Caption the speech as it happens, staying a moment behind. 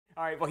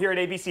All right, well, here at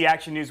ABC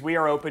Action News, we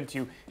are open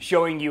to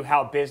showing you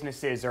how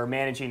businesses are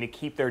managing to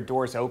keep their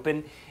doors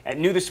open. At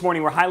New this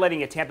morning, we're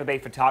highlighting a Tampa Bay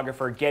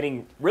photographer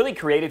getting really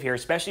creative here,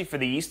 especially for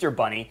the Easter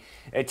Bunny.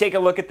 Take a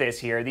look at this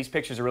here. These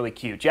pictures are really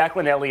cute.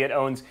 Jacqueline Elliott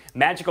owns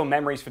Magical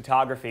Memories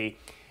Photography.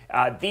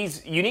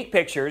 These unique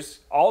pictures,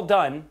 all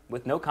done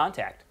with no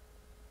contact.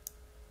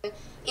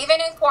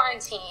 Even in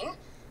quarantine,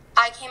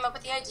 I came up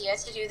with the idea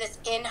to do this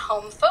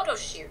in-home photo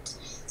shoot.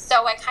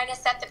 So I kind of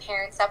set the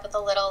parents up with a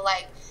little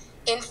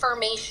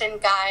information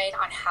guide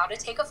on how to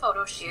take a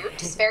photo shoot.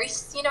 Just very,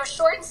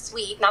 short and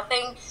sweet,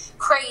 nothing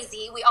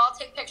crazy. We all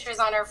take pictures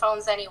on our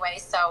phones anyway,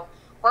 so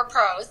we're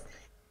pros.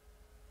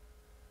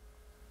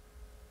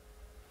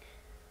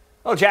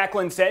 Well,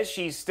 Jacqueline says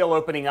she's still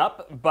opening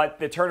up, but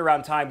the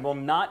turnaround time will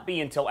not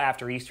be until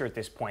after Easter at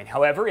this point.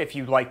 However, if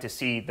you'd like to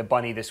see the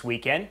bunny this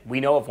weekend, we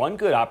know of one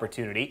good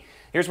opportunity.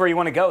 Here's where you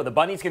want to go. The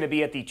bunny's going to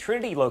be at the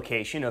Trinity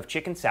location of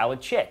Chicken Salad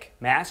Chick.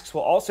 Masks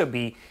will also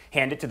be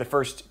handed to the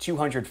first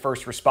 200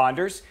 first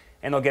responders,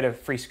 and they'll get a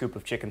free scoop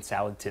of chicken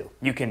salad too.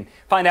 You can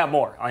find out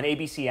more on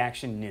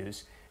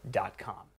abcactionnews.com.